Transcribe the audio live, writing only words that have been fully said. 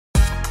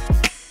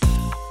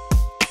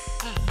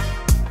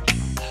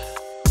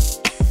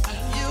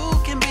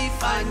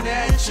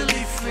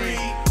Free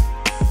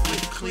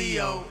with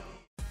Cleo.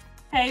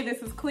 Hey,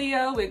 this is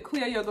Cleo with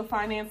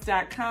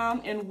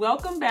CleoYogaFinance.com, and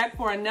welcome back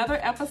for another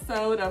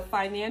episode of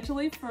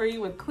Financially Free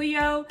with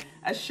Cleo,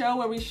 a show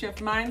where we shift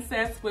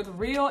mindsets with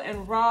real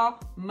and raw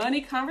money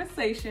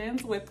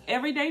conversations with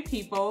everyday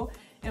people,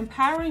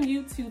 empowering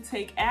you to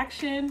take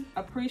action,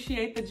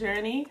 appreciate the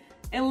journey,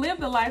 and live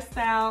the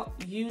lifestyle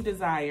you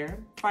desire,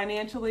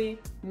 financially,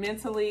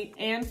 mentally,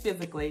 and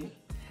physically.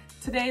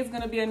 Today is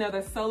going to be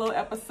another solo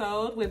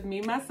episode with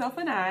me, myself,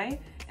 and I.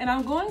 And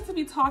I'm going to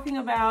be talking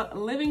about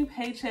living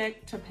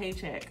paycheck to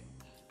paycheck,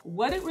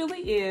 what it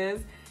really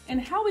is, and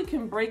how we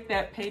can break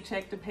that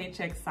paycheck to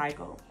paycheck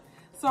cycle.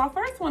 So I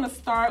first want to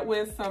start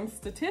with some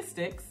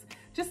statistics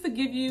just to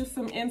give you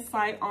some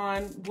insight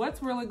on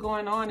what's really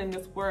going on in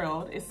this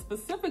world,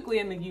 specifically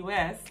in the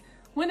US,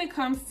 when it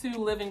comes to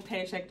living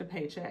paycheck to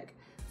paycheck.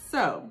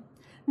 So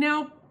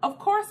now, of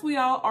course, we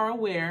all are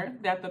aware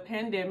that the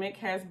pandemic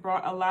has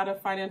brought a lot of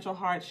financial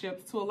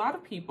hardships to a lot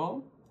of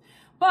people.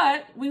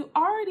 But we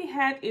already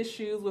had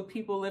issues with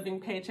people living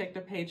paycheck to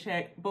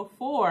paycheck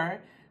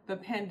before the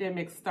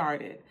pandemic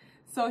started.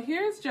 So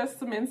here's just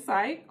some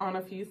insight on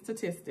a few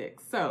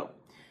statistics. So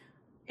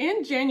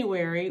in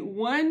January,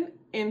 1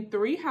 in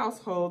 3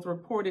 households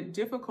reported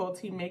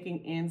difficulty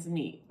making ends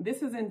meet.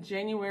 This is in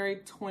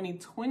January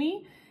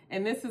 2020,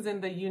 and this is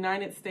in the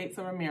United States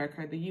of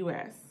America, the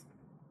US.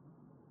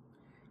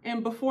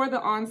 And before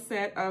the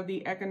onset of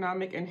the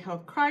economic and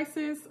health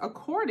crisis,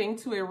 according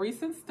to a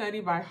recent study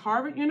by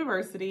Harvard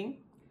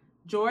University,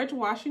 George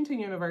Washington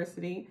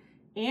University,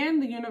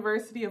 and the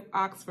University of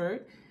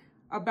Oxford,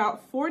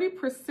 about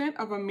 40%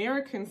 of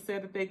Americans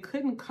said that they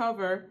couldn't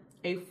cover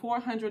a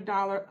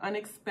 $400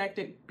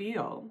 unexpected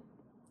bill.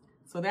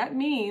 So that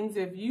means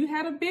if you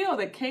had a bill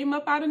that came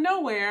up out of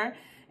nowhere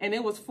and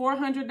it was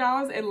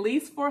 $400, at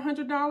least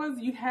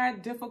 $400, you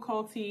had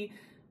difficulty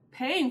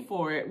paying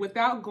for it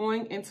without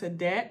going into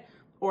debt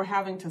or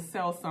having to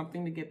sell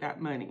something to get that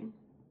money.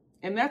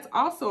 And that's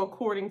also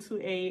according to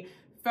a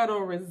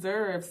Federal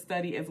Reserve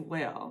study as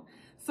well.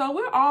 So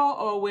we're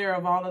all aware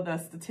of all of the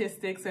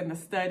statistics and the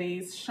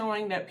studies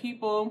showing that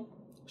people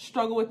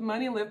struggle with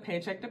money and live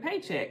paycheck to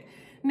paycheck.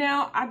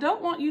 Now, I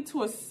don't want you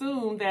to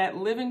assume that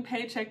living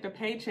paycheck to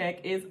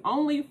paycheck is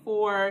only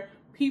for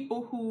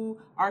people who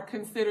are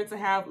considered to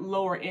have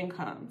lower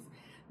incomes.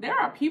 There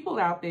are people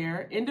out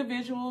there,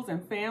 individuals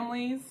and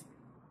families,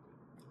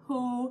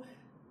 who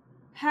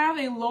have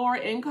a lower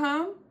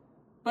income,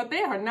 but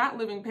they are not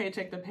living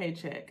paycheck to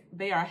paycheck.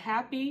 They are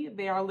happy,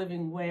 they are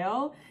living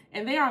well,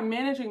 and they are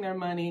managing their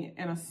money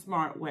in a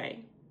smart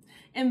way.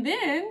 And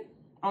then,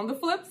 on the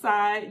flip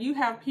side, you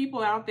have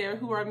people out there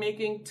who are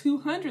making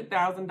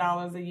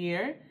 $200,000 a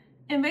year,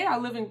 and they are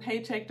living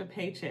paycheck to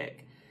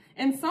paycheck.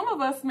 And some of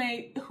us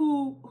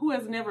who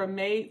has never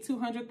made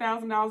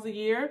 $200,000 a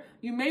year,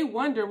 you may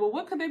wonder, well,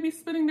 what could they be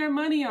spending their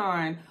money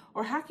on?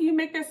 Or how can you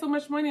make that so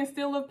much money and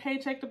still live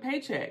paycheck to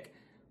paycheck?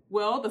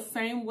 Well, the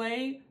same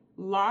way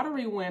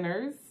lottery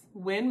winners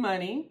win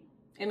money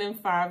and then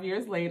 5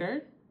 years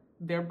later,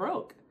 they're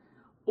broke.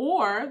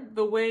 Or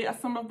the way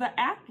some of the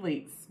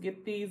athletes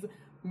get these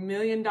 $1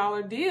 million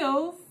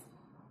deals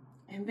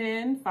and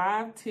then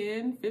 5,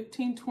 10,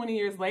 15, 20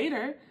 years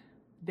later,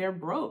 they're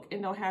broke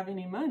and don't have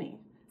any money.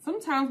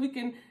 Sometimes we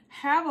can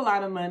have a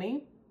lot of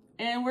money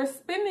and we're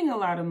spending a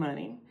lot of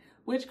money,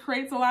 which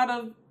creates a lot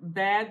of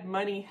bad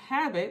money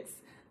habits,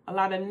 a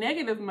lot of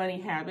negative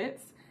money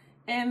habits.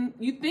 And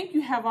you think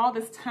you have all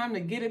this time to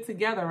get it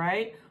together,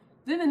 right?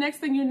 Then the next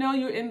thing you know,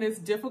 you're in this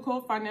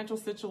difficult financial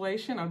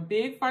situation, a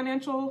big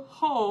financial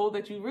hole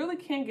that you really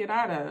can't get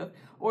out of,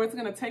 or it's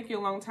going to take you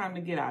a long time to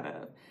get out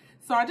of.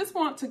 So I just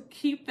want to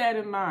keep that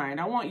in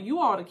mind. I want you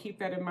all to keep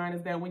that in mind,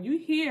 is that when you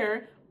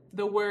hear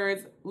the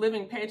words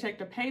living paycheck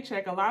to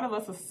paycheck, a lot of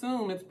us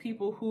assume it's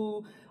people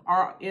who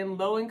are in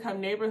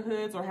low-income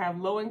neighborhoods or have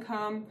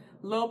low-income,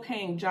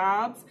 low-paying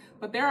jobs.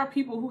 But there are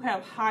people who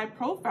have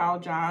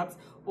high-profile jobs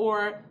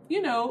or,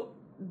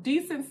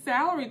 decent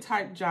salary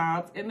type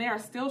jobs, and they are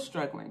still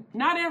struggling.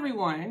 Not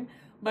everyone,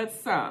 but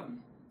some.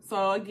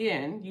 So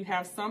again, you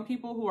have some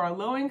people who are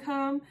low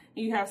income,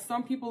 and you have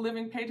some people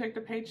living paycheck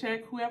to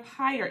paycheck who have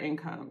higher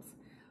incomes.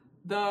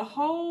 The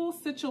whole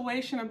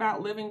situation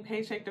about living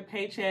paycheck to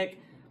paycheck,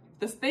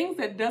 the things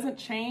that doesn't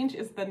change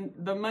is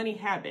the money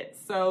habits.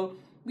 So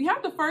we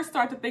have to first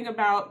start to think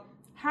about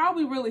how are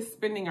we really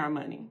spending our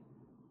money?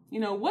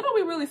 What are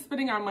we really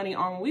spending our money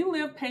on? When we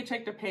live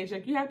paycheck to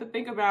paycheck, you have to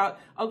think about,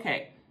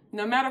 okay,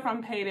 no matter if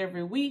I'm paid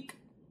every week,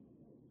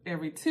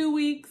 every 2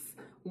 weeks,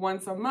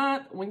 once a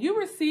month, when you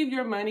receive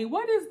your money,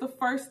 what is the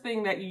first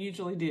thing that you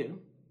usually do?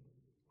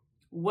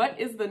 What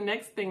is the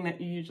next thing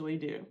that you usually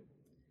do?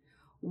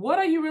 What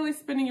are you really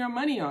spending your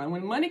money on?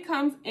 When money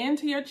comes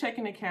into your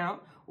checking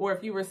account, or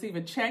if you receive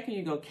a check and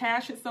you go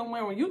cash it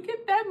somewhere, when you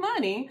get that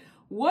money,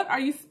 what are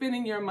you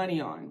spending your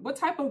money on? What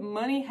type of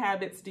money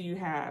habits do you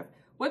have?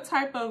 What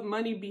type of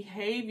money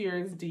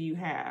behaviors do you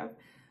have?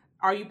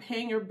 Are you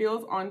paying your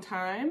bills on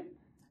time?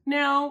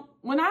 Now,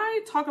 when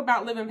I talk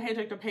about living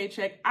paycheck to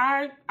paycheck,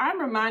 I'm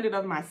reminded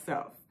of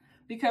myself,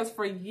 because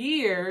for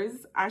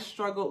years I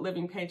struggled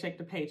living paycheck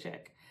to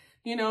paycheck.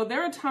 You know,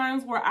 there are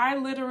times where I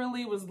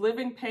literally was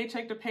living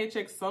paycheck to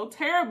paycheck so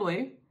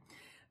terribly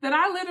that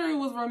I literally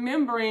was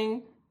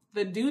remembering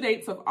the due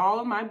dates of all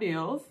of my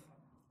bills.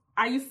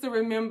 I used to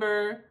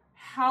remember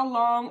how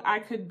long I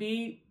could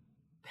be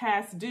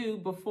past due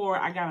before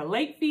I got a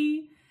late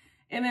fee.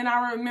 And then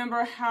I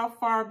remember how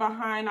far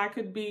behind I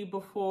could be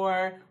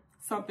before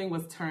something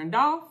was turned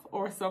off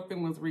or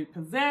something was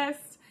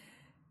repossessed.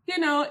 You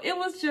know, it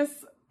was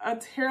just a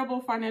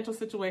terrible financial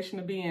situation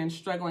to be in,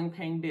 struggling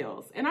paying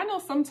bills. And I know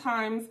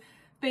sometimes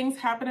things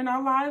happen in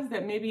our lives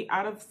that may be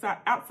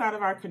outside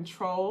of our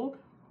control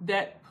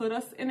that put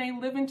us in a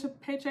living to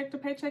paycheck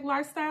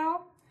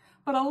lifestyle.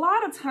 But a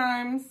lot of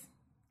times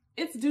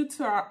it's due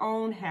to our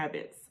own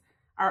habits,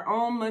 our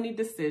own money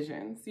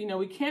decisions. You know,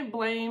 we can't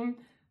blame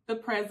the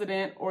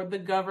president or the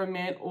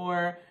government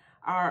or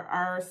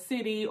our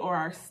city or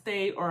our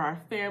state or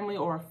our family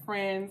or our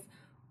friends.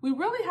 We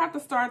really have to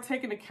start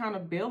taking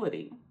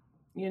accountability.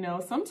 You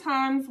know,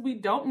 sometimes we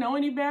don't know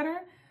any better,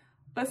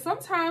 but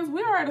sometimes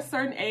we are at a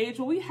certain age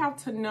where we have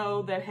to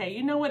know that, hey,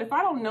 you know what, if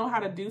I don't know how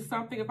to do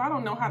something, if I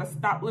don't know how to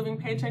stop living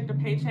paycheck to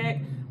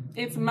paycheck,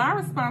 it's my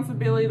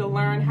responsibility to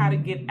learn how to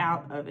get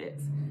out of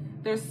it.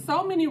 There's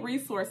so many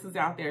resources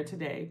out there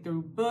today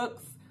through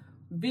books,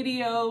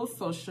 videos,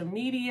 social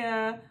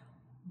media,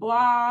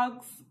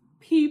 blogs,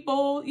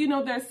 people. You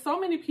know, there's so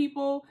many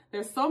people,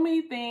 there's so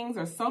many things,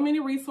 there's so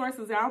many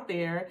resources out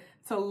there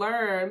to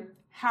learn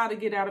how to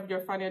get out of your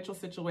financial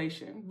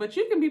situation. But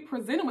you can be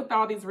presented with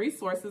all these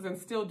resources and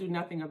still do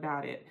nothing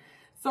about it.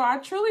 So I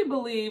truly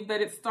believe that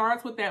it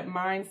starts with that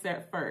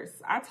mindset first.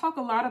 I talk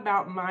a lot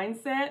about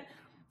mindset,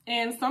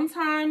 and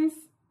sometimes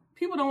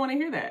people don't want to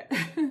hear that.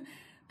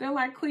 They're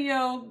like,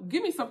 Cleo,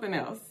 give me something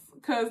else,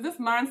 because this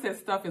mindset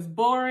stuff is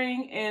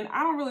boring and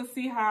I don't really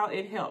see how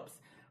it helps.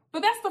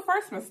 But that's the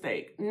first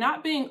mistake,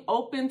 not being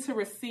open to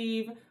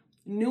receive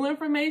new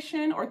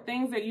information or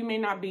things that you may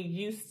not be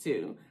used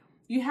to.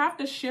 You have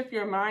to shift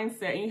your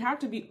mindset and you have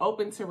to be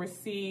open to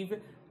receive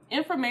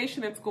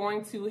information that's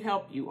going to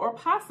help you or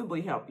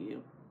possibly help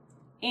you.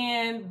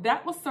 And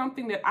that was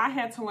something that I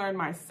had to learn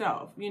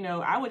myself. You know,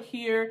 I would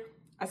hear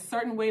a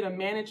certain way to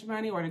manage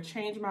money or to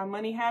change my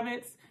money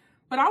habits,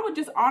 but I would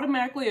just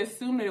automatically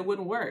assume that it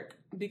wouldn't work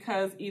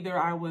because either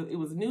it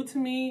was new to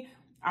me,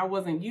 I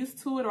wasn't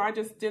used to it, or I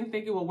just didn't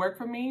think it would work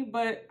for me,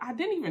 but I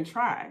didn't even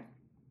try.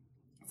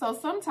 So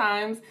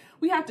sometimes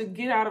we have to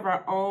get out of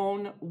our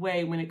own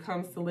way when it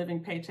comes to living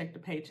paycheck to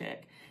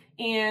paycheck.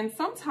 And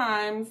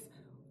sometimes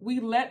we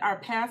let our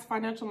past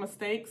financial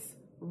mistakes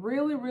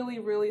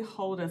really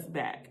hold us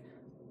back.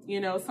 You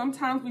know,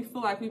 sometimes we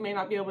feel like we may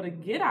not be able to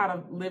get out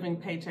of living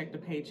paycheck to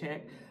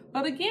paycheck.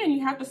 But again,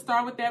 you have to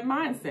start with that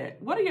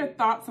mindset. What are your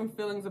thoughts and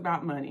feelings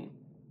about money?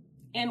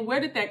 And where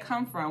did that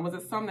come from? Was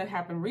it something that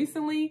happened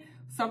recently?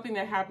 Something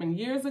that happened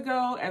years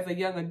ago as a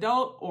young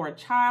adult or a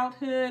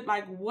childhood?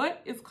 Like,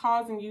 what is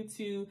causing you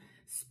to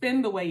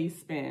spend the way you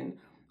spend?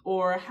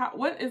 Or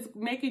what is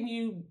making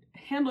you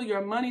handle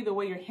your money the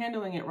way you're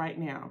handling it right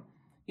now?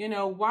 You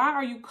know, why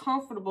are you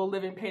comfortable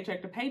living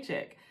paycheck to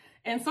paycheck?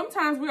 And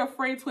sometimes we're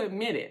afraid to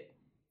admit it.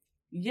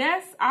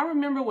 Yes, I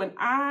remember when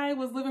I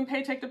was living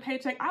paycheck to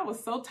paycheck, I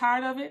was so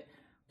tired of it.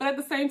 But at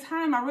the same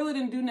time, I really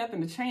didn't do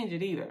nothing to change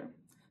it either.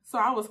 So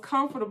I was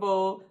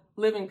comfortable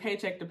living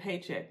paycheck to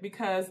paycheck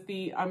because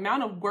the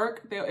amount of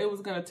work that it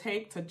was going to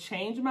take to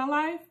change my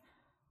life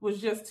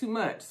was just too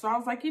much. So I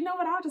was like, you know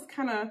what, I'll just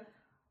kind of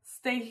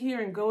stay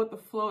here and go with the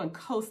flow and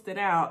coast it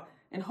out.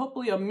 And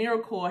hopefully a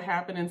miracle will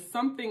happen and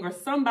something or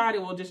somebody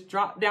will just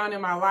drop down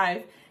in my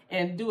life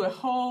and do a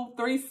whole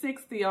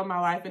 360 on my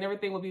life and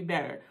everything will be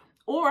better.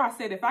 Or I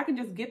said, if I can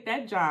just get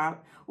that job,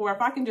 or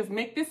if I can just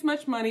make this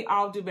much money,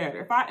 I'll do better.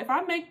 If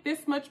I make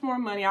this much more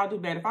money, I'll do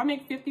better. If I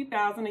make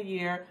 $50,000 a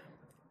year,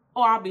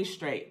 I'll be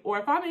straight. Or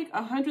if I make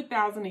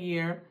 $100,000 a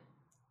year,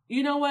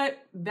 you know what?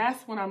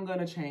 That's when I'm going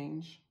to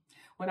change.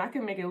 When I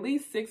can make at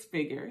least 6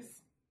 figures.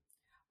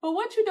 But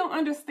what you don't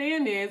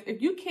understand is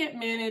if you can't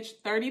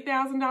manage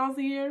 $30,000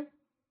 a year,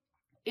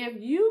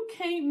 if you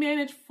can't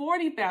manage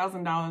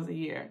 $40,000 a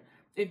year,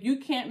 if you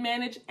can't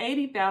manage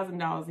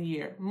 $80,000 a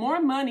year,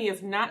 more money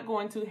is not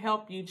going to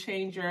help you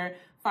change your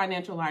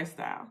financial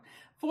lifestyle.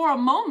 For a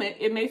moment,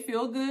 it may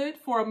feel good.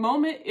 For a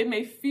moment, it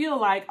may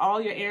feel like all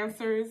your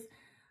answers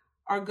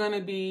are going to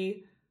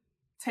be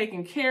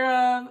taken care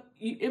of.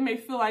 It may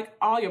feel like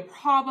all your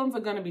problems are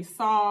going to be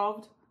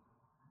solved.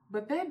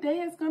 But that day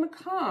is going to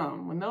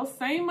come when those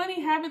same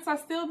money habits are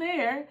still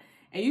there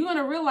and you're going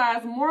to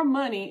realize more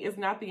money is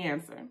not the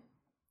answer.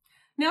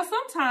 Now,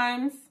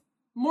 sometimes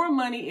more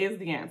money is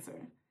the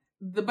answer,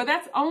 but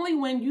that's only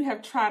when you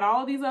have tried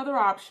all these other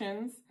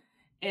options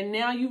and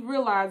now you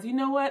realize, you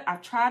know what,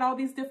 I've tried all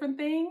these different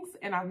things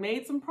and I've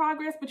made some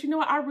progress, but you know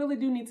what, I really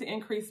do need to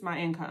increase my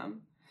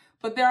income.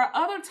 But there are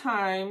other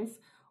times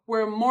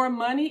where more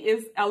money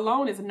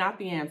alone is not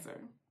the answer.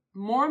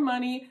 More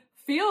money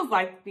feels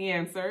like the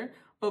answer,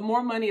 but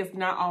more money is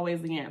not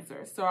always the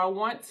answer. So I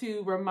want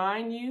to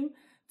remind you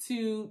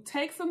to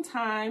take some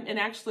time and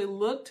actually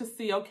look to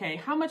see, okay,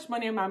 how much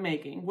money am I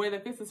making? Whether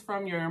this is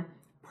from your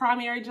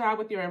primary job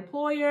with your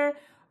employer,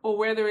 or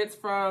whether it's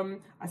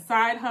from a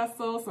side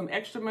hustle, some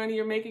extra money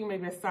you're making,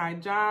 maybe a side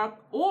job,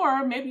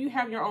 or maybe you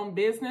have your own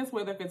business,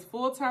 whether if it's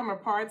full-time or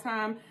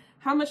part-time,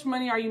 how much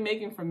money are you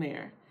making from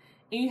there?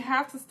 And you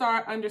have to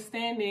start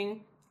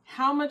understanding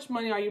how much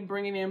money are you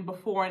bringing in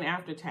before and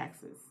after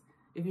taxes.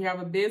 If you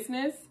have a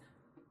business,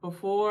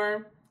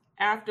 before,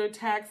 after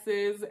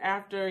taxes,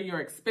 after your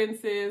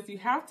expenses, you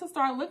have to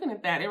start looking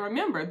at that. And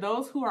remember,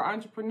 those who are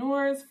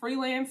entrepreneurs,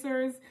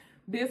 freelancers,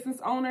 business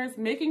owners,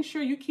 making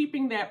sure you're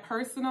keeping that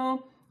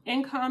personal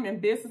income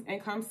and business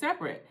income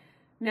separate.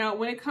 Now,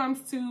 when it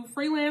comes to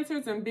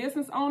freelancers and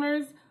business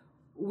owners,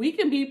 we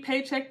can be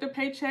paycheck to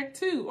paycheck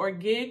too, or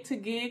gig to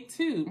gig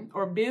too,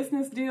 or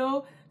business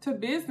deal to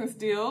business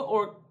deal,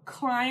 or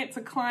client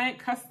to client,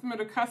 customer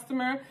to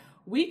customer.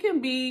 We can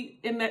be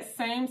in that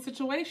same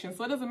situation.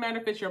 So it doesn't matter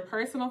if it's your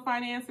personal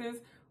finances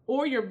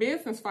or your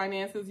business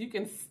finances, you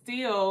can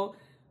still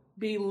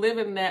be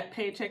living that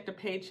paycheck to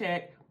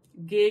paycheck,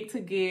 gig to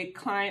gig,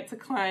 client to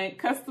client,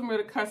 customer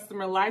to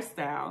customer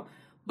lifestyle.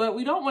 But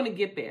we don't want to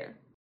get there.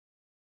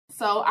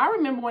 So I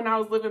remember when I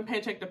was living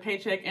paycheck to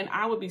paycheck, and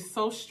I would be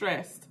so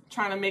stressed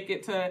trying to make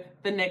it to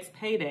the next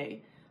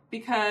payday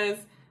because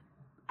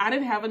I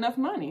didn't have enough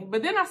money.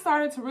 But then I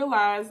started to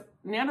realize,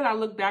 now that I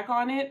look back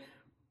on it,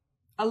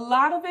 a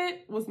lot of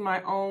it was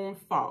my own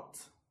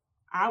fault.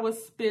 I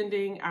was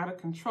spending out of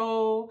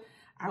control.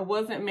 I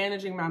wasn't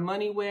managing my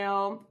money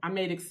well. I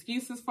made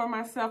excuses for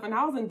myself, and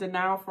I was in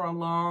denial for a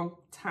long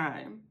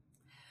time.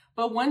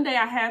 But one day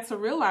I had to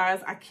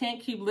realize I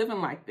can't keep living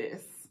like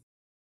this.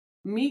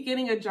 Me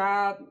getting a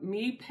job,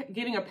 me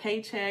getting a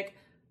paycheck,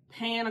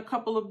 paying a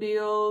couple of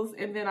bills,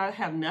 and then I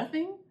have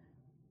nothing.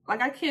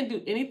 Like, I can't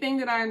do anything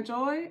that I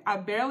enjoy. I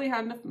barely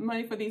have enough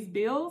money for these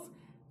bills.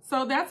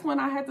 So that's when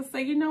I had to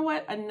say, you know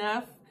what?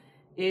 Enough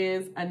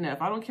is enough.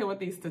 I don't care what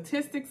these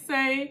statistics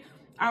say.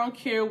 I don't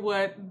care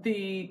what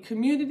the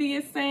community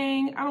is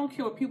saying. I don't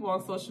care what people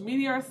on social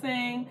media are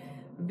saying.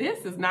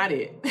 This is not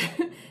it.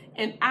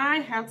 And I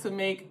have to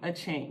make a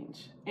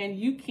change, and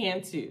you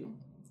can too.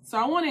 So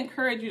I want to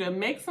encourage you to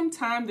make some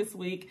time this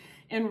week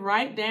and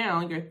write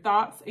down your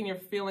thoughts and your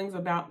feelings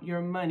about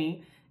your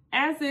money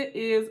as it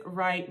is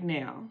right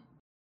now.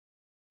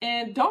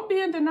 And don't be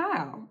in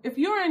denial. If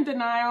you're in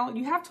denial,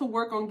 you have to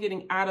work on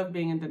getting out of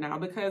being in denial,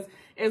 because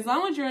as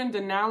long as you're in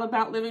denial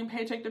about living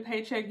paycheck to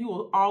paycheck, you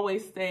will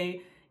always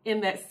stay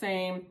in that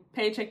same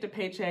paycheck to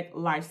paycheck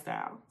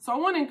lifestyle. So I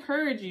want to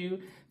encourage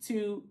you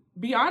to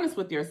be honest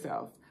with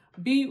yourself.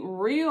 Be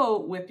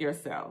real with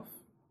yourself.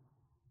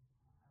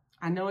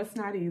 I know it's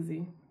not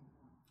easy.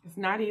 It's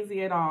not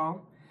easy at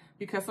all,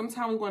 because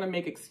sometimes we want to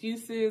make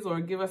excuses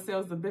or give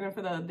ourselves the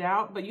benefit of the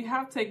doubt, but you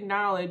have to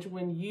acknowledge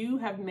when you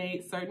have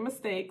made certain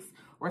mistakes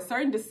or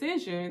certain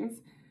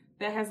decisions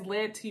that has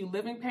led to you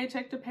living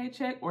paycheck to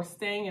paycheck or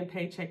staying in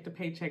paycheck to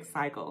paycheck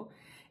cycle.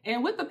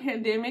 And with the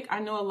pandemic, I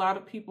know a lot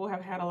of people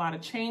have had a lot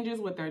of changes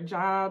with their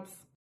jobs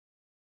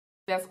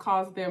that's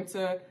caused them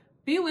to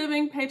be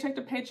living paycheck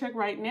to paycheck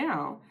right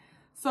now.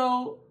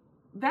 So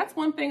that's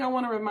one thing I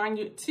want to remind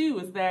you too,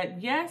 is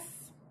that yes,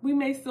 we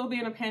may still be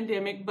in a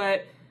pandemic,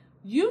 but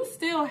you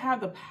still have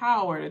the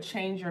power to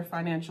change your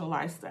financial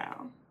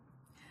lifestyle.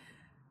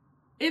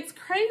 It's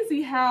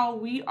crazy how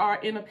we are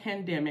in a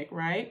pandemic,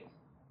 right?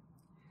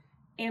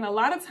 And a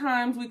lot of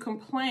times we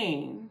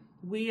complain,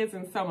 we as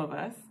in some of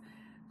us,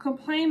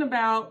 complain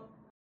about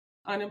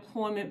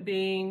unemployment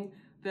being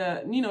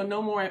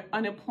no more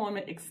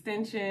unemployment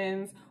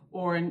extensions,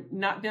 or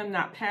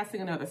not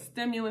passing another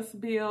stimulus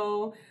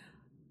bill.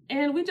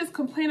 And we just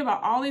complain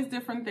about all these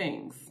different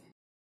things.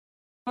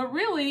 But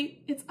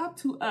really, it's up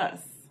to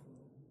us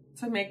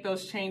to make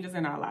those changes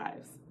in our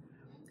lives.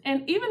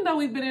 And even though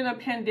we've been in a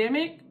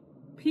pandemic,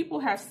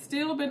 people have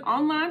still been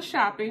online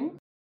shopping.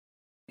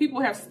 People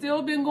have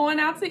still been going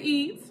out to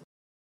eat.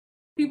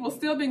 People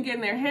still been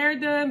getting their hair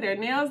done, their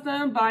nails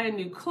done, buying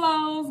new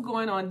clothes,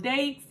 going on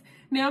dates.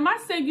 Now, am I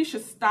saying you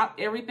should stop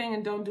everything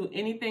and don't do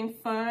anything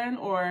fun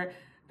or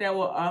that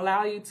will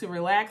allow you to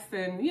relax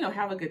and,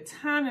 have a good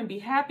time and be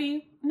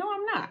happy? No,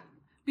 I'm not.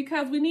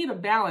 Because we need a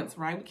balance,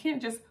 right? We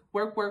can't just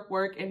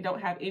work, and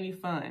don't have any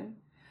fun.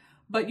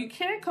 But you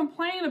can't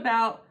complain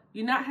about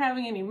you not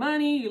having any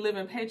money, you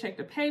living paycheck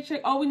to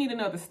paycheck. Oh, we need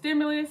another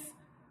stimulus.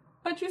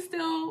 But you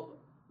still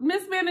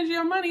mismanage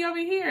your money over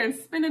here and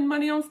spending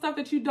money on stuff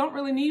that you don't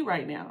really need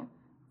right now.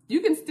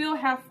 You can still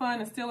have fun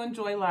and still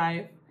enjoy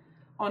life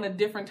on a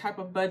different type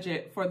of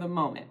budget for the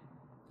moment.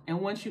 And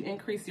once you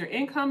increase your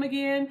income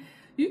again,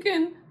 you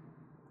can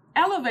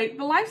elevate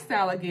the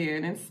lifestyle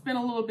again and spend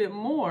a little bit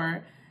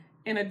more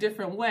in a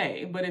different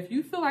way. But if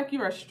you feel like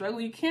you are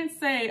struggling, you can't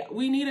say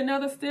we need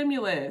another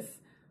stimulus,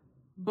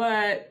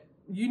 but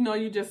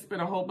you just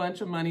spent a whole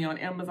bunch of money on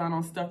Amazon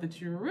on stuff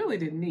that you really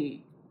didn't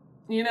need,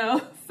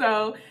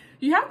 So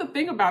you have to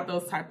think about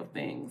those type of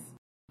things.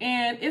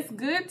 And it's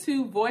good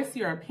to voice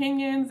your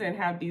opinions and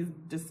have these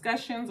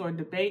discussions or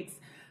debates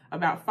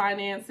about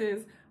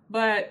finances.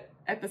 But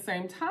at the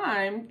same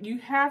time, you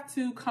have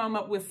to come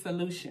up with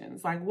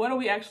solutions. Like, what are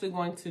we actually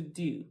going to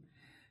do?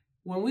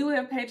 When we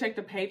live paycheck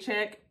to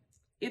paycheck,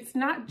 it's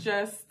not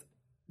just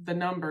the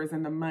numbers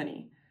and the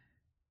money.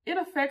 It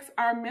affects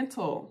our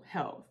mental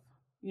health.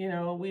 You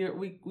know,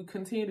 we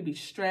continue to be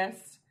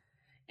stressed,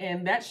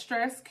 and that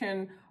stress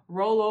can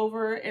roll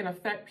over and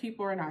affect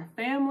people in our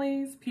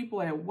families,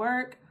 people at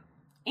work,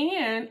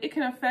 and it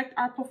can affect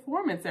our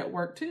performance at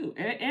work too,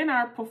 and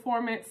our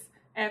performance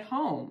at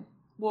home.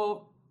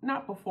 Well,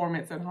 not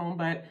performance at home,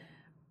 but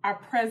our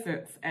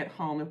presence at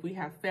home. If we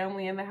have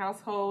family in the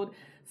household,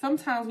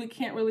 sometimes we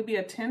can't really be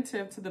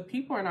attentive to the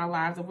people in our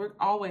lives if we're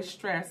always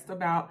stressed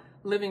about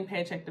living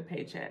paycheck to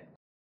paycheck.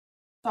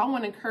 So I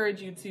want to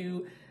encourage you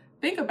to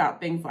think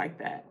about things like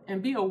that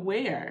and be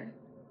aware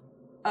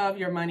of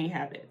your money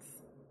habits.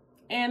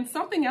 And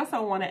something else I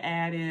want to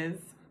add is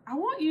I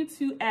want you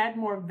to add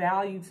more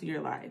value to your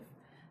life.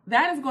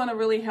 That is going to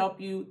really help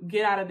you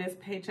get out of this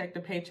paycheck to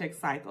paycheck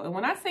cycle. And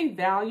when I say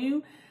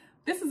value,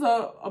 this is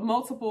a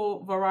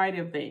multiple variety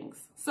of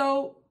things.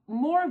 So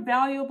more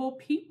valuable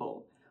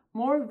people,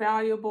 more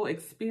valuable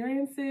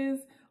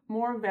experiences,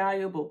 more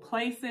valuable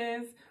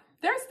places.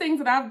 There's things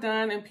that I've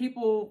done and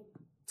people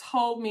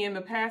told me in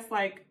the past,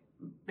 like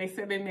they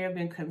said they may have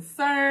been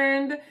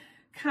concerned,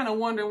 kind of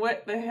wondering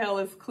what the hell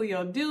is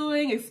Cleo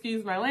doing,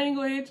 excuse my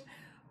language.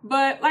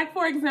 But like,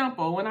 for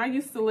example, when I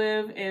used to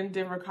live in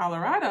Denver,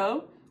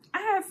 Colorado, I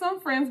had some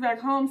friends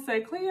back home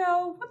say,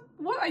 Cleo,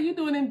 what are you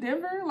doing in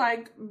Denver?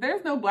 Like,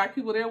 there's no Black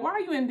people there. Why are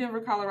you in Denver,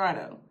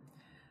 Colorado?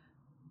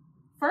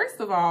 First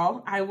of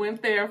all, I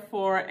went there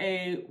for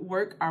a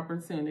work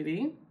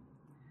opportunity.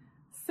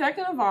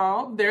 Second of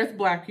all, there's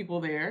Black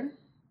people there.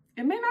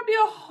 It may not be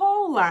a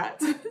whole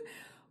lot,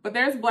 but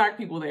there's Black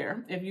people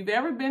there. If you've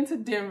ever been to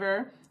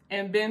Denver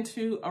and been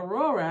to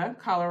Aurora,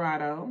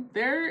 Colorado,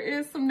 there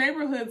is some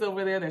neighborhoods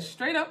over there that's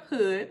straight up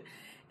hood.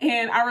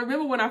 And I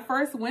remember when I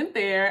first went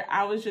there,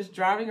 I was just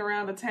driving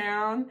around the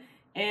town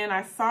and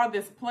I saw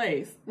this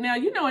place. Now,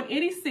 you know, in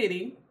any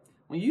city,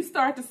 when you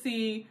start to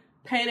see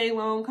payday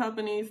loan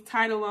companies,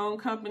 title loan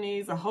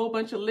companies, a whole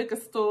bunch of liquor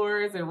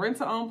stores and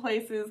rent-to-own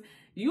places,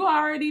 you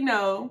already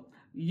know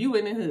you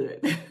in the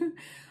hood.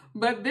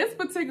 But this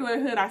particular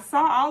hood, I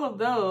saw all of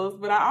those,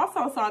 but I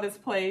also saw this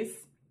place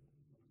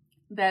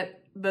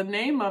that the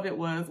name of it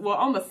was, well,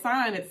 on the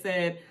sign it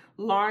said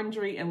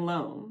Laundry and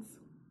Loans.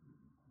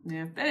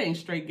 Now, if that ain't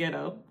straight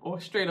ghetto or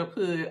straight up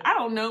hood, I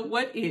don't know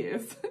what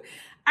is.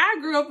 I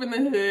grew up in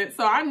the hood,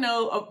 so I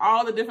know of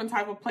all the different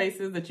type of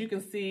places that you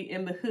can see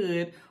in the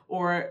hood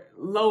or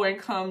low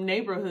income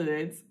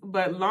neighborhoods.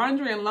 But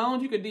laundry and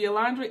loans, you could do your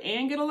laundry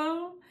and get a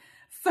loan.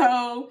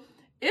 So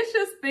it's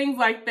just things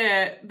like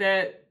that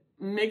that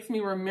makes me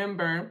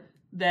remember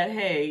that,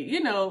 hey, you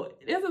know,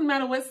 it doesn't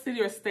matter what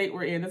city or state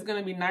we're in. There's going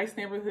to be nice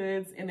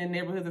neighborhoods and then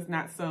neighborhoods that's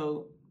not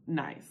so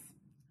nice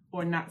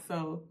or not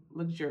so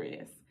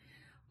luxurious.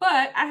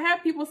 But I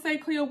have people say,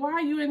 Cleo, why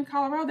are you in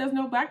Colorado? There's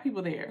no Black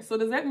people there. So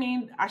does that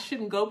mean I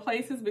shouldn't go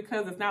places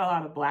because there's not a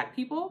lot of Black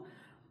people?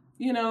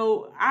 You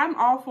know, I'm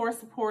all for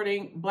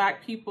supporting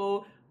Black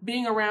people,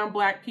 being around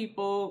Black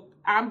people.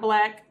 I'm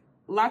Black.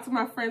 Lots of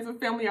my friends and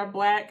family are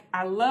Black.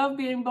 I love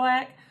being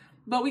Black,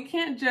 but we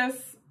can't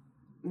just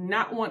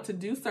not want to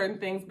do certain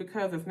things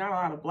because there's not a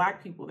lot of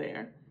Black people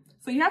there.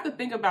 So you have to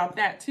think about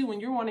that too. When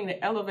you're wanting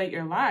to elevate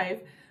your life,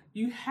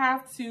 you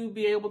have to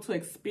be able to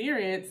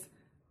experience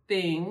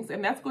things,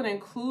 and that's going to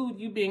include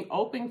you being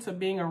open to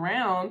being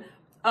around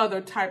other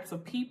types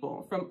of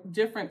people from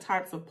different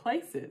types of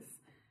places.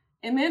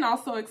 And then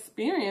also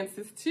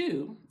experiences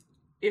too.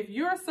 If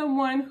you're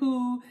someone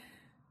who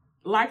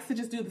likes to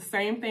just do the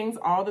same things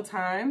all the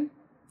time,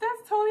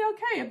 that's totally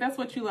okay if that's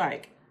what you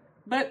like.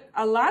 But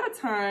a lot of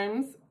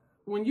times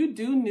when you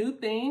do new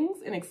things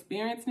and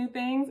experience new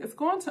things, it's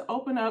going to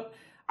open up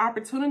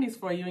opportunities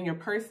for you in your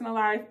personal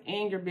life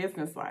and your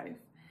business life.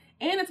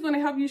 And it's going to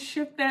help you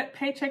shift that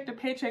paycheck to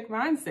paycheck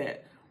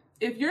mindset.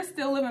 If you're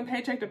still living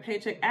paycheck to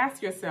paycheck,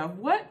 ask yourself,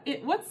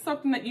 what's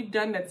something that you've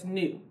done that's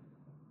new?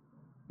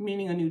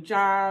 Meaning a new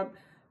job,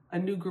 a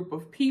new group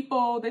of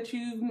people that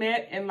you've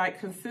met and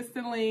like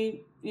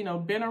consistently, you know,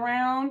 been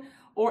around?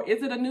 Or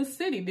is it a new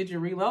city? Did you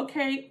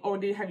relocate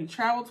or have you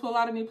traveled to a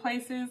lot of new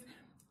places?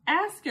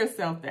 Ask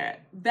yourself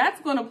that. That's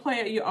going to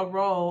play a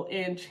role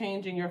in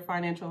changing your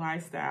financial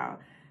lifestyle,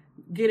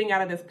 getting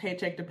out of this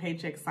paycheck to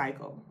paycheck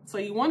cycle. So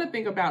you want to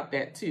think about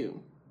that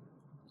too.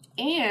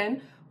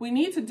 And we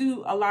need to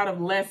do a lot of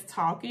less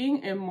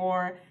talking and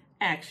more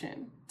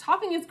action.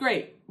 Talking is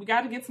great. We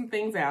got to get some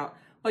things out,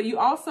 but you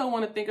also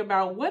want to think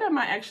about, what am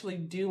I actually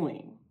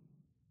doing?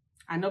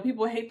 I know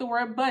people hate the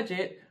word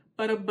budget,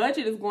 but a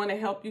budget is going to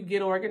help you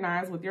get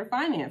organized with your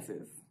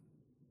finances.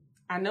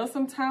 I know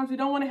sometimes we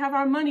don't want to have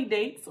our money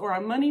dates or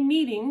our money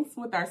meetings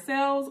with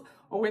ourselves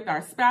or with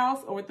our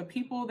spouse or with the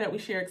people that we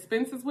share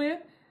expenses with.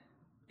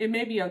 It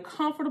may be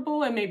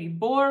uncomfortable, it may be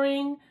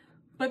boring,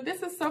 but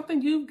this is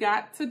something you've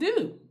got to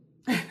do.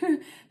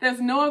 There's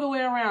no other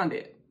way around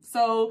it.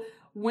 So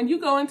when you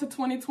go into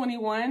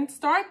 2021,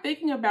 start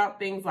thinking about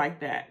things like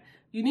that.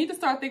 You need to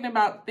start thinking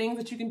about things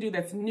that you can do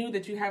that's new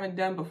that you haven't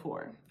done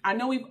before. I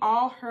know we've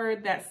all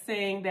heard that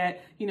saying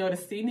that, to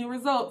see new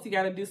results, you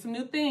got to do some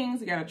new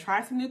things. You got to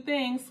try some new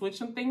things, switch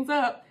some things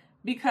up,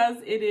 because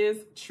it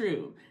is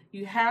true.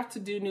 You have to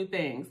do new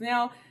things.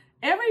 Now,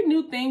 every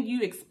new thing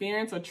you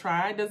experience or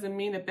try doesn't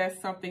mean that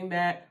that's something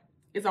that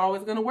is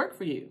always going to work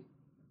for you.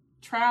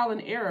 Trial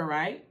and error,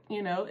 right?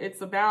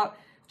 It's about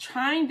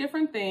trying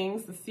different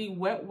things to see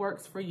what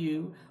works for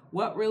you,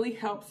 what really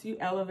helps you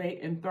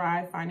elevate and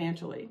thrive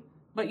financially.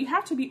 But you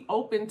have to be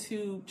open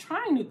to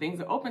trying new things,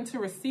 and open to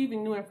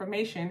receiving new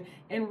information,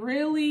 and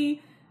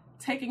really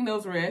taking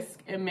those risks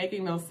and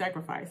making those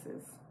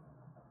sacrifices.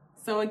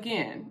 So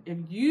again, if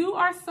you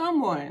are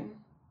someone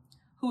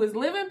who is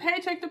living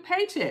paycheck to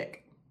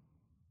paycheck,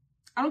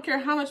 I don't care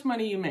how much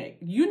money you make,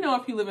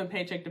 if you live in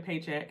paycheck to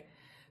paycheck,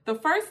 the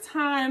first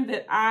time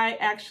that I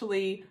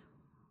actually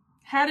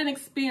had an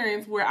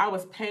experience where I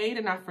was paid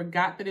and I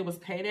forgot that it was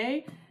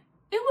payday,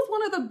 it was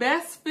one of the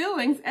best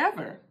feelings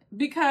ever,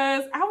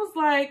 because I was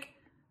like,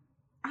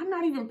 I'm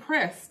not even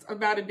pressed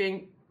about it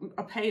being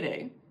a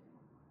payday.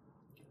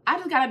 I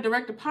just got a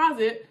direct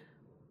deposit,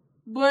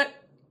 but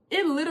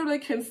it literally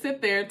can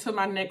sit there till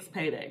my next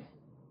payday.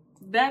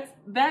 That's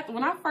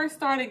when I first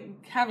started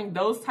having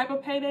those type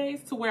of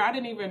paydays, to where I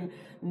didn't even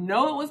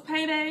know it was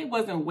payday,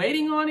 wasn't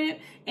waiting on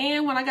it,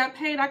 and when I got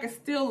paid, I could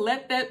still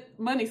let that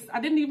money, I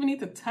didn't even need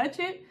to touch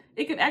it.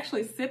 It could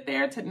actually sit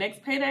there to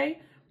next payday.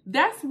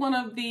 That's one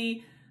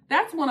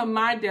of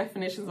my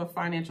definitions of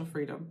financial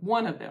freedom.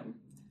 One of them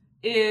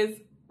is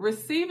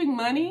receiving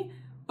money,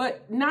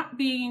 but not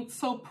being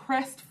so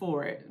pressed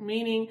for it,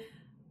 meaning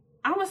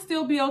I'm gonna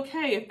still be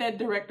okay if that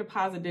direct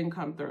deposit didn't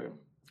come through.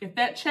 If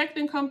that check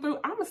didn't come through,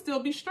 I'm gonna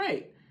still be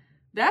straight.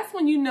 That's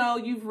when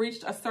you've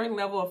reached a certain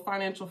level of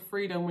financial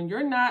freedom, when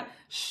you're not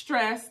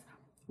stressed,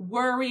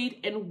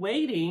 worried, and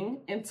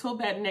waiting until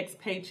that next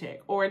paycheck,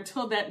 or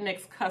until that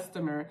next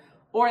customer,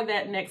 or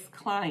that next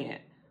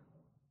client.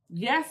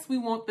 Yes, we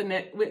want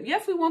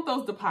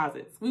those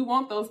deposits. We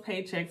want those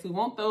paychecks. We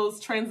want those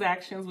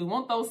transactions. We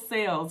want those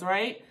sales,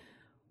 right?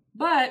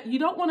 But you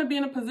don't want to be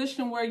in a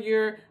position where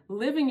you're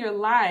living your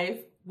life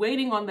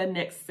waiting on the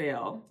next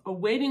sale, or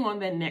waiting on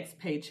that next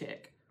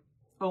paycheck,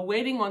 or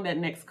waiting on that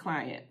next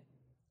client.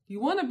 You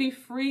want to be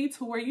free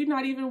to where you're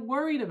not even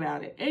worried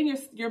about it, and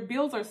your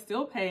bills are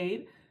still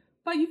paid,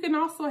 but you can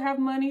also have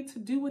money to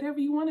do whatever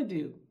you want to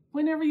do,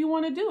 whenever you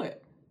want to do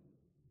it.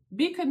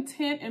 Be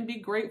content and be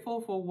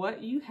grateful for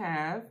what you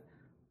have,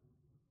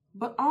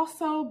 but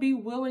also be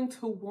willing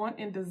to want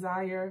and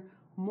desire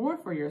more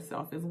for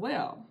yourself as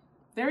well.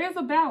 There is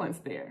a balance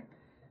there.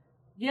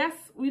 Yes,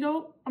 we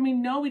don't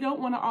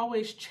want to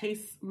always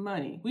chase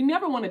money. We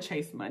never want to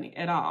chase money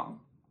at all.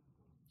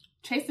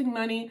 Chasing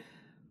money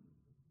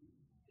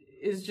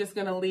is just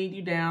going to lead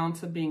you down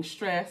to being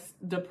stressed,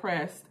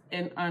 depressed,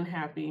 and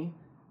unhappy,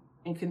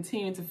 and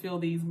continue to feel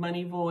these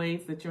money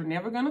voids that you're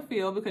never going to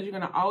feel, because you're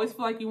going to always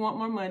feel like you want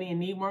more money and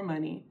need more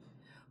money.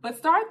 But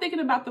start thinking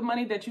about the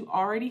money that you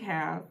already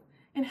have,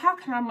 and how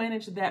can I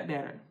manage that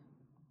better?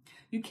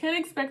 You can't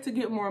expect to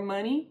get more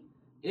money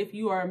if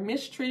you are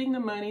mistreating the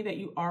money that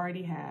you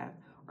already have,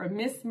 or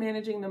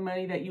mismanaging the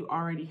money that you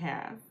already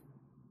have.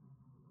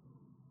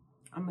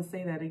 I'm going to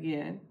say that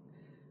again.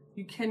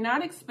 You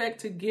cannot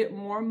expect to get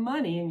more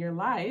money in your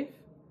life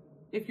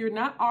if you're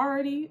not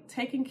already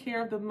taking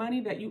care of the money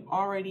that you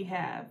already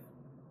have.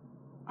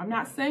 I'm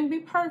not saying be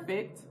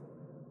perfect.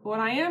 What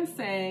I am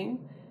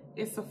saying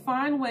is to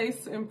find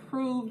ways to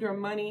improve your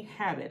money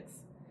habits,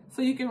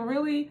 so you can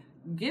really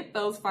get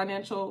those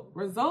financial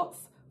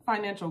results,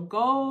 financial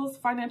goals,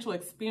 financial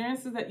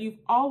experiences that you've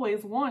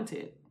always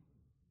wanted.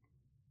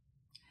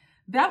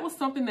 That was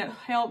something that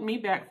held me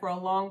back for a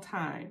long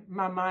time,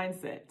 my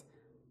mindset.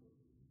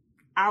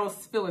 I was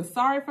feeling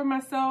sorry for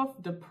myself,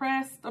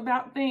 depressed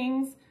about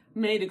things,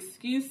 made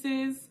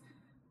excuses,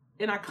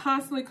 and I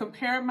constantly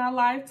compared my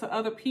life to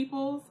other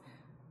people's,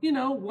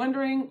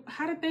 wondering,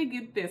 how did they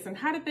get this and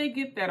how did they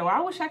get that? Or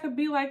I wish I could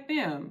be like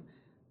them.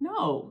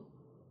 No,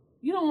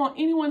 you don't want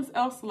anyone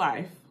else's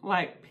life,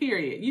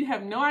 period. You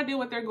have no idea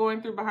what they're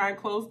going through behind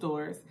closed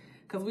doors,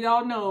 because we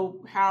all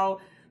know how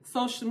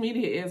social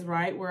media is,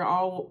 right? We're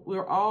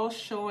all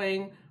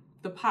showing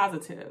the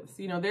positives.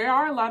 There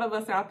are a lot of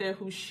us out there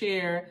who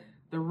share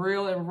the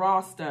real and raw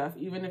stuff,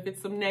 even if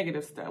it's some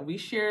negative stuff. We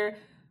share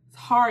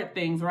hard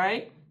things,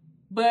 right?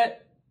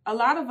 But a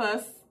lot of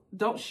us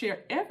don't share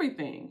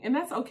everything, and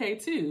that's okay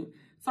too.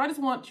 So I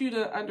just want you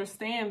to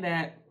understand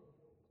that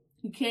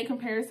you can't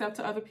compare yourself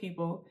to other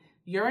people.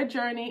 Your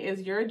journey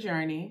is your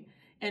journey.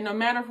 And no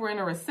matter if we're in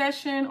a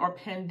recession or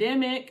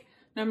pandemic,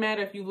 no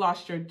matter if you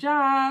lost your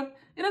job,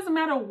 it doesn't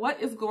matter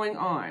what is going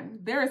on.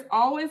 There is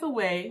always a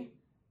way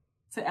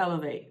to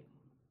elevate.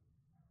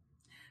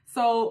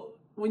 So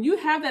when you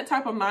have that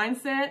type of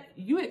mindset,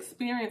 you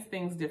experience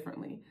things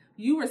differently.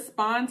 You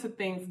respond to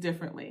things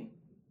differently.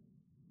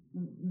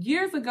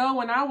 Years ago,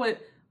 when I would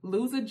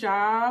lose a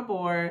job,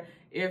 or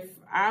if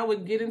I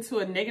would get into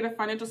a negative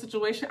financial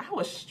situation, I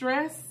would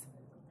stress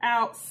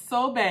out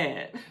so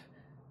bad.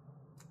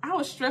 I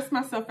would stress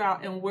myself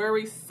out and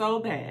worry so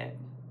bad.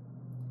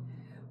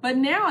 But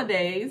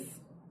nowadays,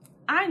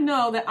 I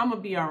know that I'm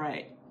going to be all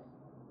right.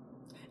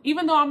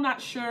 Even though I'm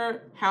not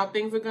sure how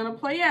things are going to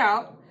play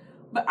out,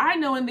 but I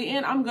know in the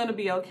end I'm going to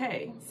be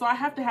okay. So I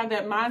have to have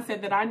that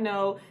mindset that I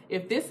know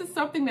if this is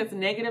something that's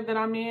negative that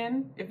I'm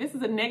in, if this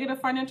is a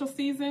negative financial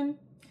season,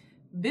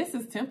 this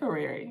is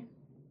temporary.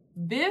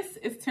 This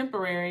is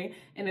temporary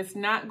and it's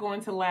not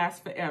going to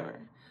last forever.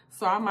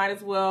 So I might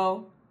as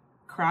well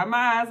cry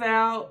my eyes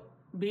out,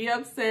 be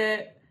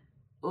upset,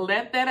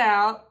 let that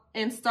out,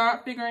 and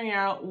start figuring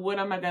out what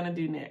am I going to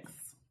do next.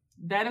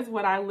 That is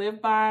what I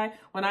live by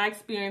when I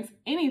experience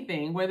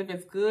anything, whether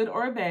it's good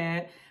or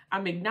bad.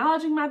 I'm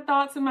acknowledging my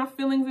thoughts and my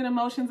feelings and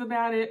emotions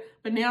about it,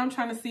 but now I'm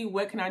trying to see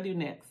what can I do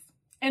next.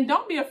 And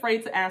don't be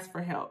afraid to ask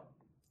for help.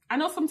 I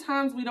know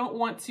sometimes we don't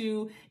want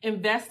to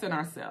invest in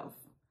ourselves.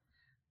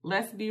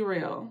 Let's be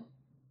real.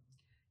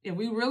 If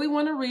we really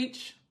want to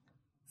reach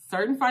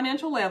certain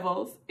financial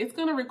levels, it's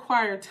going to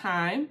require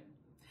time,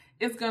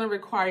 it's going to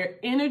require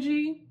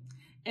energy,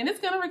 and it's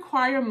going to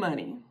require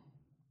money.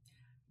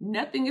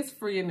 Nothing is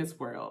free in this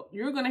world.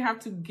 You're going to have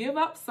to give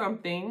up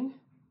something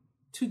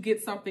to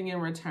get something in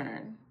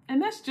return.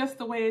 And that's just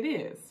the way it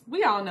is.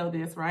 We all know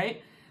this,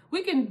 right?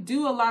 We can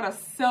do a lot of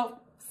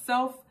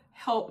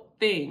self-help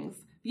things.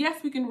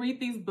 Yes, we can read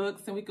these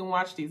books and we can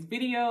watch these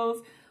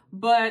videos,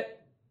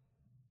 but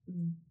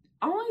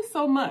only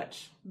so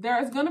much.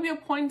 There is going to be a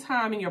point in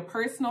time in your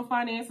personal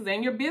finances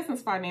and your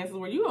business finances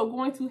where you are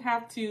going to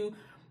have to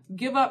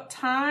give up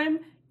time,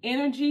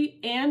 energy,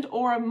 and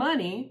or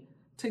money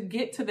to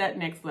get to that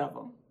next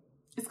level.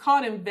 It's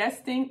called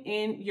investing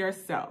in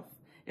yourself.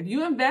 If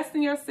you invest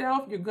in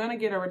yourself, you're going to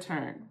get a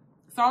return.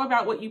 It's all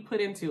about what you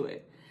put into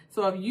it.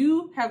 So if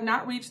you have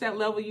not reached that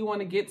level you want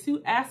to get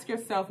to, ask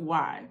yourself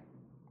why.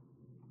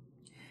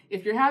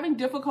 If you're having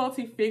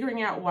difficulty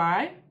figuring out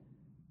why,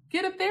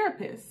 get a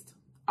therapist,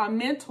 a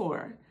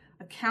mentor,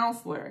 a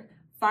counselor,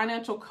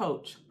 financial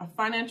coach, a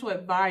financial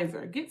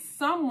advisor. Get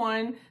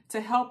someone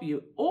to help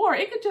you. Or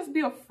it could just be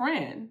a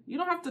friend. You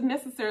don't have to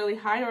necessarily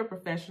hire a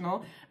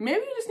professional. Maybe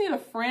you just need a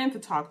friend to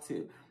talk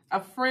to.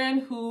 A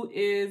friend who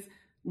is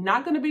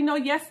not going to be no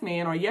yes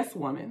man or yes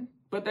woman,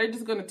 but they're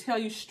just going to tell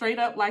you straight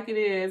up like it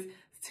is,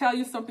 tell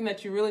you something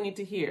that you really need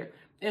to hear.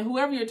 And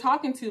whoever you're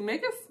talking to,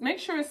 make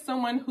sure it's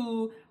someone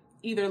who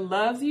either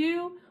loves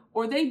you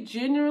or they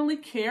genuinely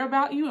care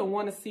about you and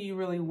want to see you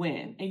really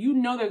win. And you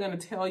know they're going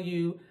to tell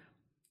you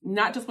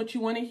not just what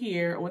you want to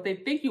hear or what they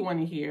think you want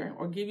to hear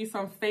or give you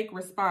some fake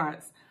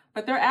response,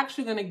 but they're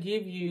actually going to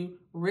give you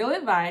real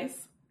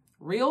advice,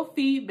 real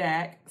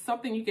feedback,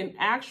 something you can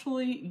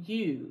actually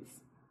use,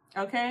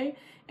 okay?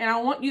 And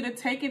I want you to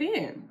take it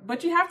in,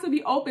 but you have to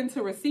be open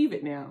to receive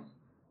it now.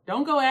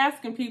 Don't go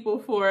asking people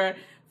for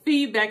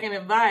feedback and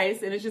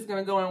advice and it's just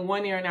going to go in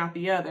one ear and out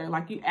the other.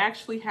 Like you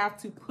actually have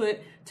to put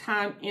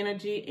time,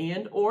 energy,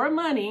 and or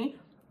money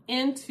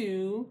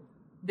into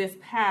this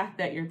path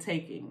that you're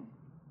taking.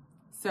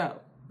 So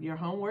your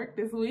homework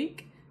this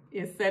week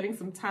is setting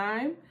some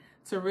time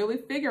to really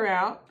figure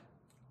out,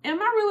 am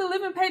I really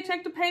living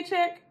paycheck to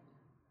paycheck?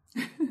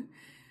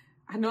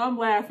 I know I'm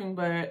laughing,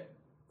 but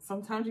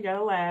sometimes you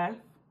gotta laugh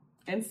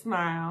and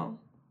smile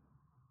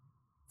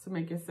to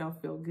make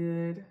yourself feel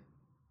good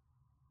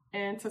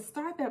and to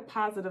start that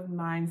positive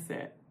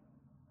mindset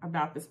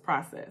about this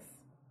process.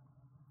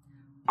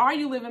 Are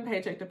you living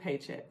paycheck to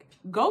paycheck?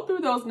 Go through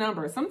those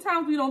numbers.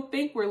 Sometimes we don't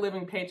think we're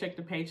living paycheck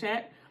to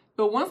paycheck,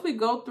 but once we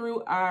go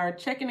through our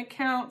checking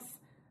accounts,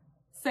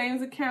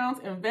 savings accounts,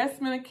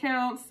 investment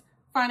accounts,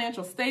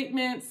 financial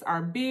statements,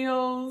 our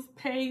bills,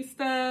 pay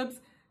stubs,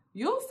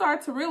 you'll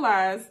start to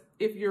realize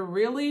if you're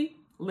really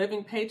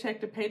living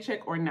paycheck to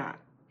paycheck or not.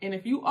 And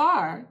if you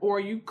are, or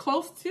you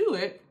close to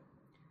it,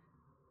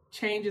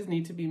 changes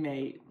need to be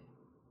made.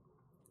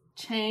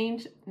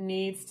 Change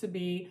needs to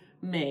be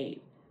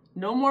made.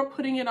 No more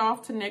putting it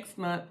off to next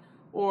month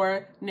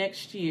or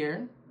next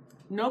year.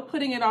 No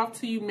putting it off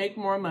till you make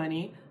more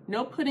money.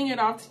 No putting it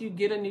off till you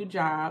get a new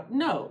job.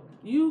 No,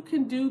 you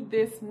can do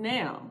this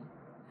now.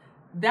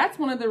 That's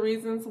one of the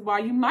reasons why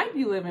you might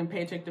be living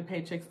paycheck to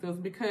paycheck still,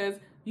 because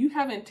you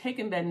haven't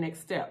taken that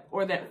next step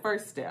or that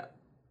first step.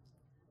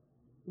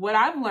 What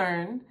I've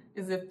learned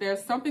is if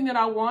there's something that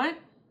I want,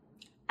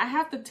 I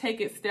have to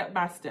take it step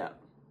by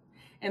step.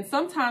 And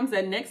sometimes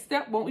that next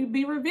step won't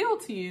be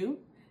revealed to you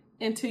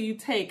until you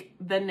take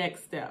the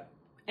next step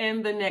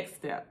and the next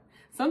step.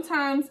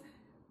 Sometimes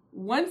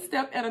one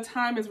step at a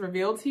time is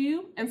revealed to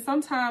you, and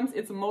sometimes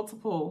it's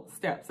multiple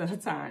steps at a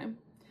time.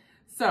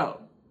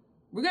 So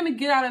we're going to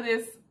get out of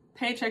this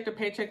paycheck to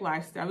paycheck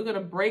lifestyle. We're going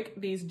to break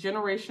these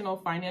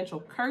generational financial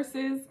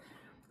curses.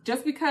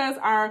 Just because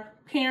our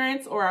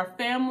parents or our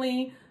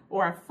family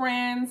or our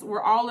friends,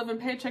 we're all living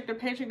paycheck to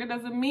paycheck, that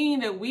doesn't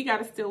mean that we got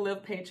to still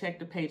live paycheck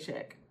to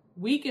paycheck.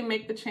 We can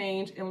make the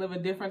change and live a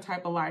different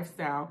type of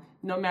lifestyle,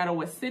 no matter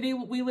what city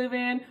we live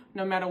in,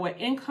 no matter what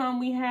income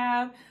we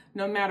have,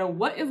 no matter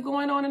what is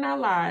going on in our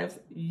lives.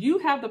 You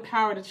have the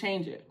power to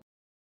change it.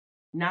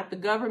 Not the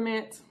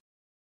government,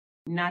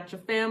 not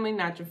your family,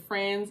 not your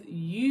friends.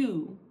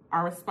 You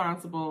are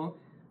responsible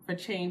for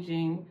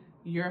changing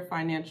your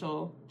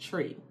financial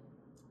tree.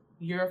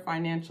 your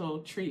financial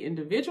tree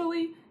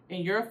individually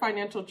and your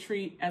financial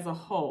tree as a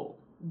whole.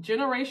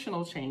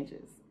 Generational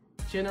changes.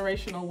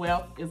 Generational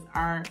wealth is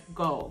our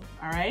goal,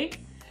 all right?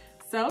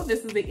 So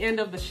this is the end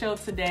of the show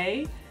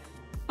today.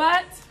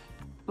 But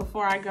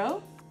before I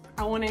go,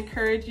 I want to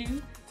encourage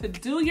you to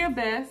do your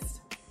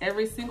best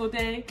every single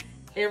day,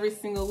 every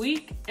single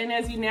week. And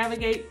as you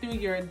navigate through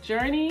your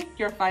journey,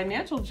 your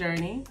financial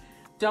journey,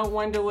 don't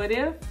wonder what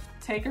if,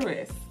 take a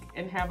risk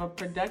and have a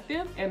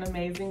productive and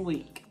amazing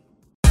week.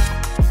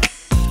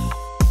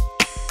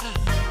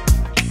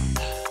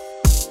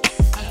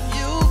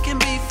 You can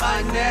be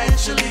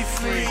financially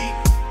free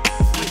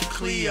with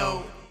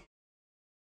Cleo.